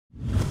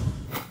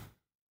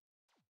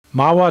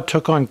Mahwah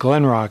took on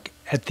Glen Rock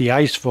at the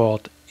Ice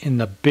Vault in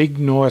the Big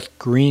North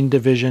Green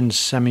Division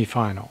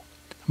semifinal.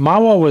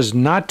 Mahwah was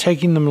not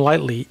taking them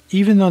lightly,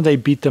 even though they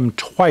beat them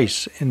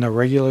twice in the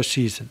regular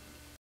season,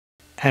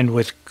 and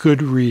with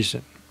good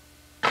reason.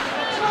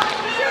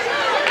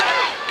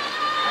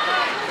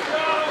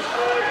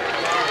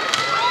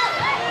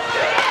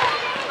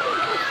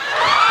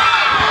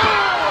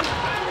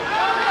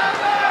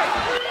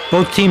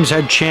 Both teams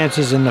had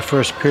chances in the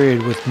first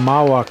period, with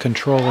Mahwah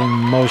controlling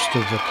most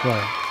of the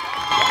play.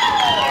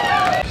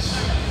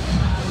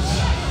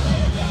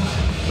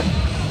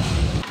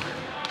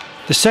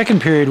 The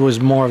second period was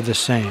more of the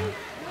same.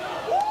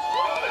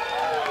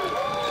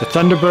 The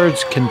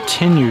Thunderbirds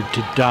continued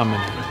to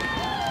dominate.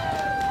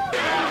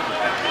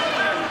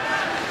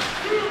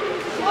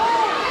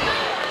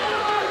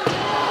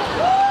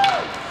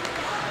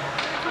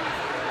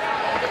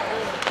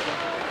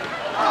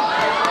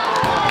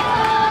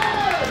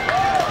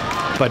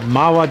 But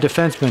Mahwah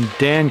defenseman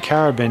Dan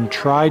Carabin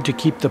tried to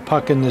keep the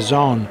puck in the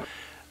zone,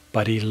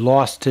 but he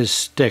lost his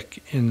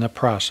stick in the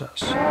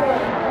process.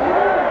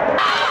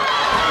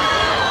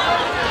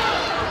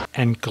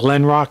 And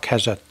Glen Rock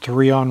has a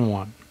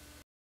 3-on-1.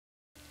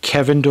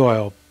 Kevin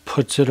Doyle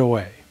puts it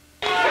away.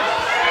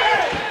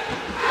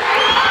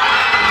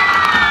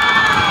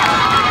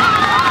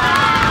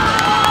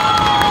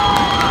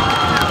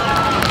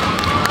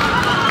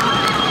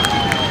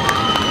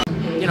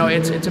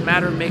 It's a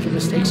matter of making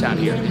mistakes out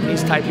here. In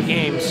these type of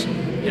games,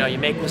 you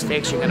make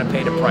mistakes, you're going to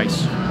pay the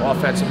price,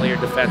 offensively or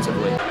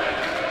defensively.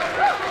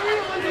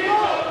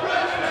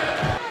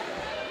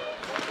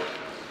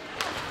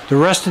 The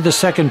rest of the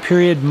second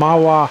period,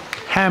 Mahwah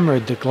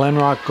hammered the Glen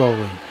Rock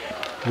goalie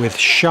with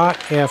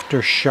shot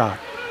after shot.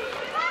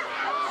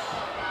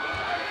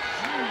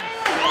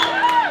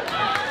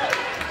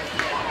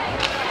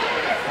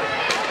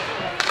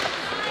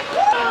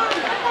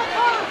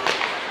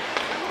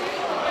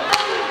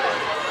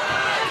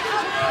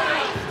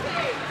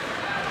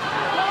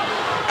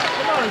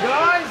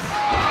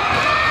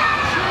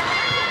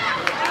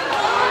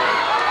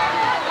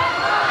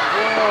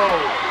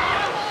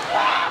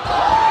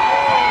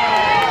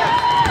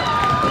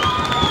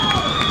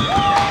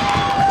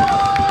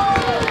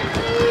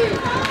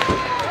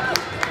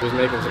 Was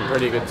making some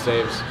pretty good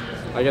saves.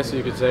 I guess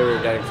you could say we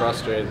were getting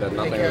frustrated that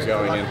nothing was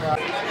going in.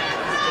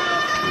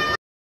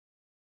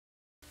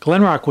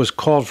 Glen Rock was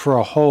called for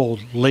a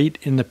hold late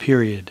in the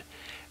period,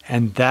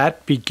 and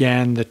that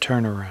began the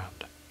turnaround.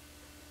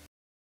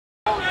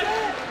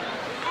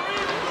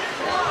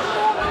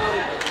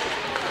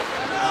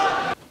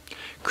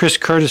 Chris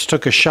Curtis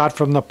took a shot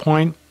from the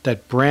point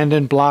that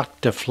Brandon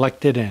Block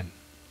deflected in.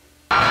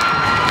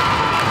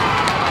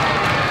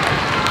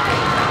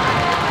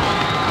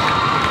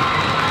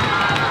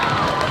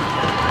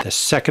 The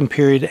second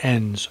period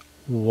ends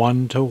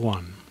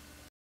 1-1.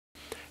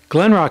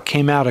 Glen Rock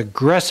came out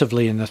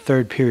aggressively in the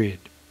third period.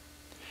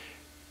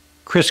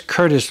 Chris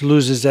Curtis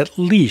loses at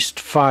least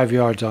 5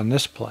 yards on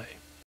this play.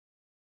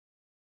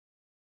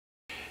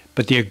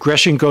 But the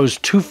aggression goes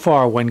too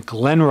far when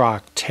Glen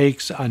Rock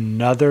takes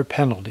another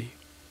penalty.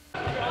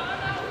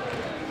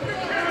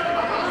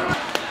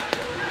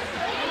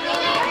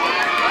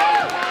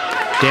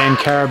 Dan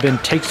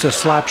Carabin takes a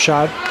slap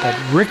shot that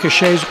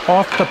ricochets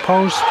off the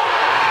post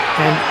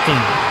and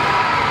in.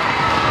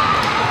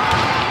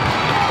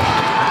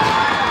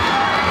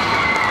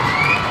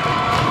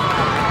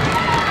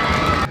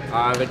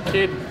 The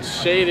kid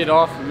shaded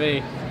off of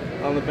me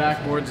on the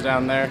backboards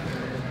down there.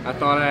 I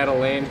thought I had a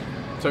lane,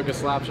 took a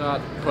slap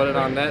shot, put it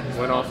on net,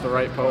 went off the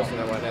right post, and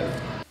then went in.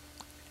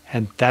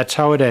 And that's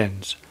how it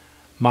ends.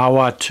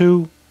 Mahwah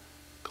 2,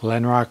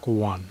 Glen Rock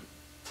 1.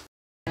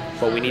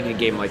 But we needed a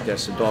game like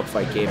this, a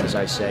dogfight game, as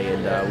I say,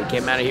 and we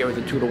came out of here with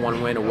a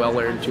 2-1 win, a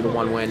well-earned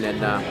 2-1 win,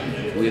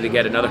 and we either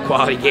get another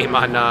quality game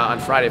on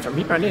Friday. From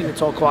here on in,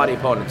 it's all quality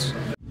opponents.